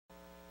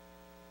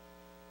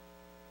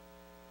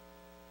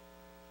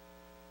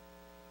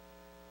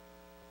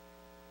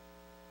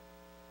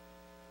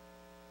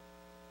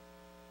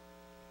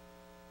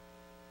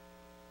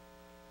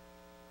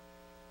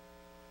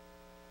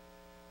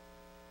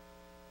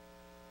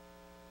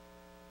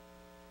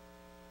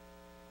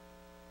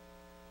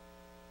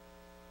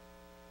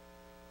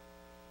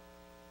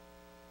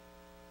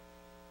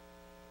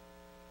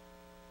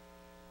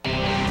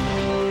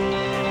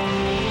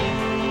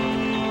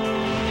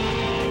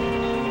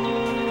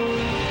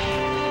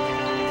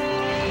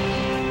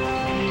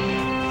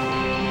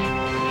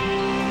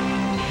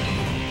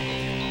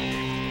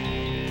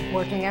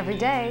working every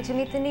day to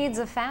meet the needs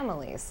of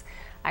families.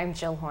 I'm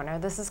Jill Horner.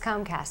 This is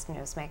Comcast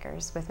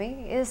Newsmakers. With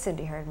me is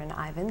Cindy Herdman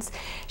Ivins.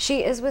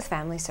 She is with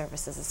Family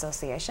Services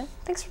Association.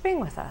 Thanks for being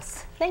with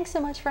us. Thanks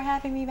so much for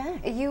having me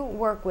back. You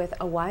work with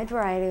a wide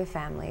variety of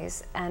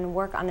families and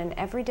work on an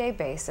everyday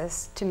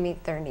basis to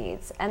meet their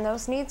needs. And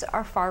those needs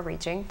are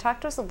far-reaching.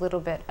 Talk to us a little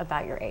bit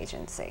about your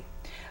agency.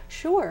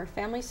 Sure.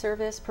 Family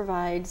Service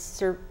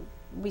provides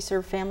we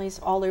serve families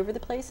all over the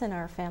place in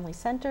our family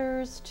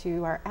centers,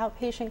 to our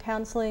outpatient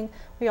counseling.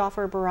 We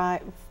offer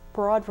a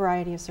broad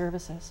variety of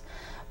services.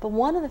 But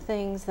one of the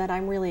things that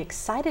I'm really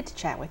excited to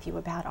chat with you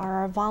about are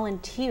our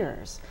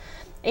volunteers.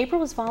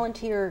 April is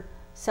Volunteer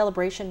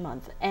Celebration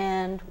Month,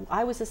 and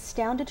I was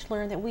astounded to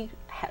learn that we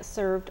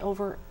served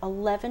over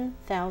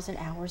 11,000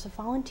 hours of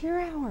volunteer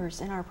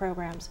hours in our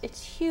programs.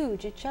 It's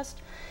huge. It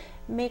just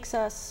makes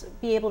us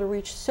be able to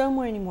reach so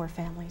many more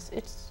families.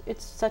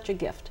 It's such a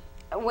gift.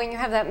 When you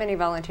have that many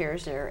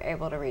volunteers, you're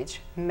able to reach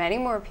many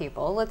more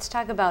people. Let's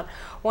talk about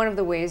one of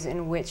the ways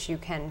in which you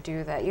can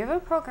do that. You have a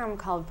program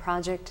called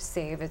Project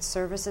Save. It's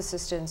service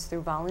assistance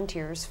through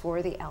volunteers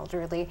for the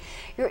elderly.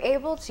 You're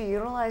able to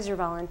utilize your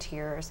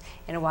volunteers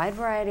in a wide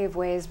variety of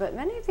ways, but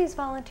many of these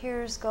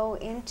volunteers go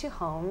into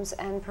homes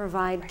and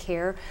provide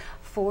care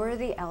for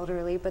the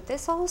elderly, but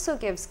this also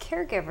gives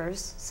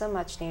caregivers some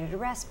much needed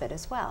respite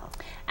as well.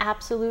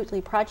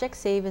 Absolutely. Project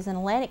Save is an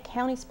Atlantic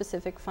County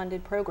specific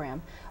funded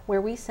program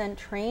where we send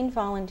trained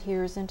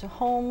volunteers into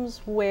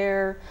homes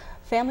where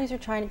families are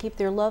trying to keep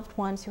their loved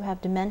ones who have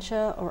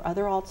dementia or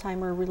other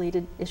Alzheimer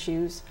related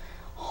issues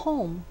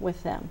home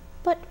with them.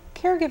 But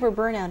caregiver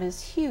burnout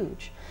is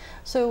huge.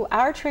 So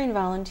our trained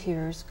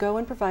volunteers go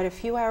and provide a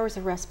few hours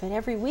of respite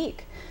every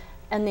week,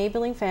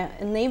 enabling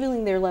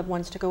their loved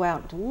ones to go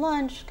out to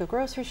lunch, go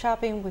grocery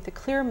shopping with a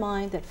clear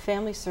mind that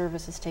family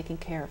service is taking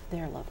care of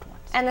their loved ones.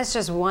 And that's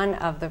just one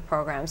of the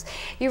programs.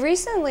 You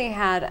recently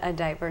had a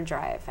diaper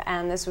drive,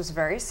 and this was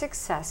very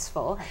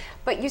successful.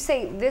 But you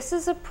say this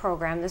is a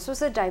program, this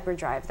was a diaper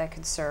drive that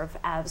could serve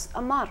as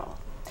a model.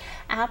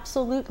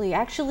 Absolutely.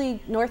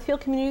 Actually, Northfield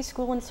Community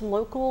School and some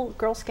local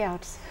Girl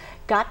Scouts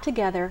got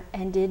together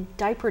and did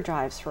diaper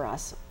drives for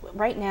us.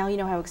 Right now, you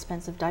know how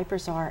expensive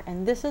diapers are,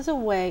 and this is a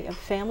way of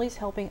families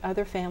helping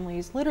other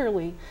families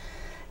literally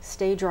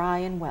stay dry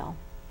and well.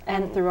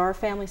 And through our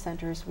family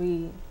centers,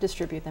 we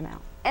distribute them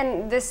out.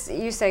 And this,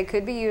 you say,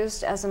 could be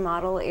used as a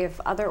model if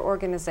other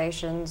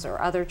organizations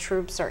or other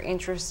troops are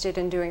interested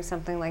in doing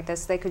something like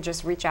this. They could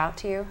just reach out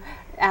to you?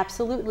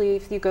 Absolutely.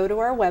 If you go to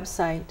our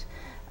website,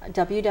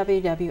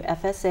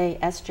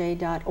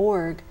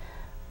 www.fsasj.org,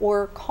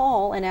 or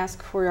call and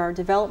ask for our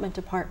development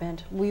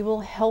department, we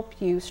will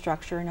help you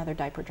structure another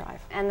diaper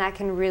drive. And that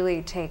can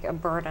really take a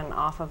burden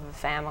off of a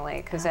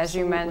family, because as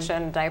you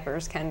mentioned,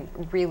 diapers can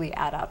really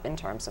add up in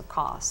terms of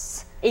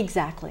costs.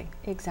 Exactly,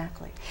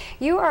 exactly.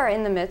 You are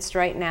in the midst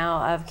right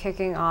now of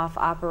kicking off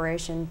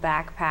Operation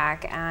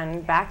Backpack,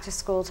 and back to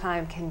school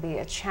time can be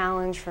a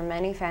challenge for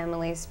many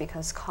families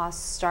because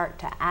costs start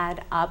to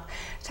add up.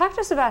 Talk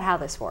to us about how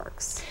this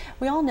works.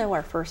 We all know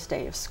our first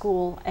day of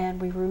school, and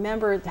we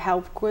remember how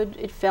good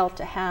it felt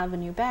to have a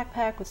new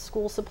backpack with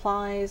school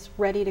supplies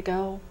ready to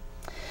go.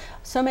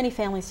 So many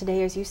families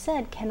today, as you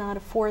said, cannot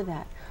afford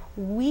that.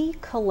 We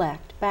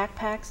collect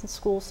backpacks and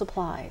school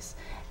supplies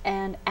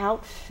and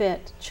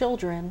outfit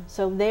children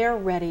so they're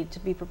ready to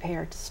be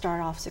prepared to start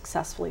off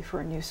successfully for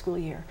a new school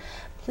year.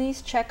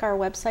 Please check our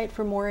website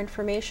for more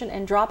information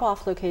and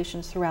drop-off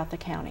locations throughout the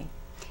county.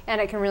 And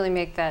it can really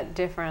make that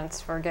difference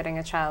for getting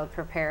a child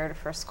prepared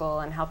for school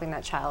and helping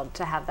that child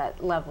to have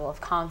that level of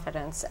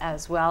confidence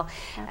as well.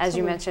 Absolutely. As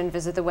you mentioned,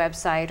 visit the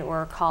website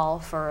or call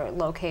for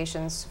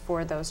locations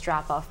for those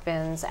drop-off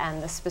bins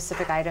and the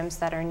specific items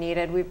that are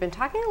needed. We've been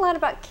talking a lot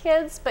about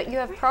kids, but you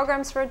have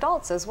programs for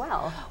adults as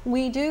well.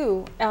 We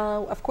do.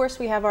 Of course,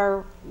 we have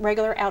our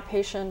regular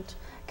outpatient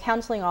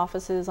counseling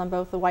offices on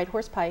both the White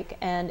Horse Pike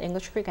and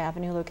English Creek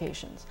Avenue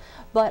locations.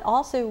 But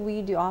also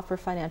we do offer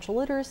financial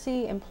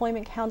literacy,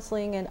 employment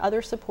counseling, and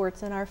other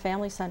supports in our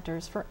family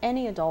centers for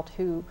any adult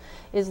who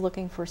is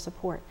looking for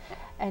support.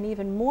 And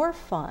even more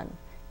fun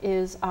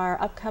is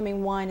our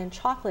upcoming wine and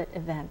chocolate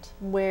event,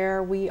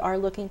 where we are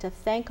looking to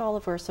thank all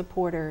of our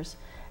supporters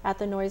at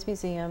the Noyes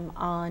Museum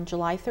on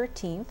July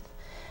 13th.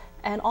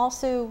 And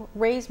also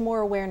raise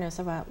more awareness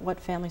about what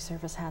family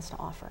service has to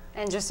offer.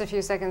 And just a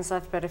few seconds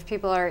left, but if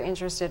people are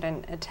interested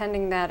in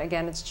attending that,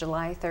 again, it's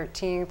July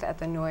 13th at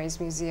the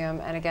Noyes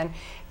Museum. And again,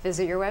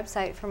 visit your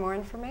website for more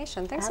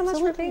information. Thanks so much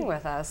for being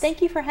with us.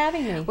 Thank you for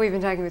having me. We've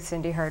been talking with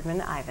Cindy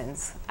Herdman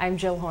Ivins. I'm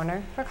Jill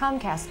Horner for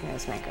Comcast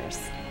Newsmakers.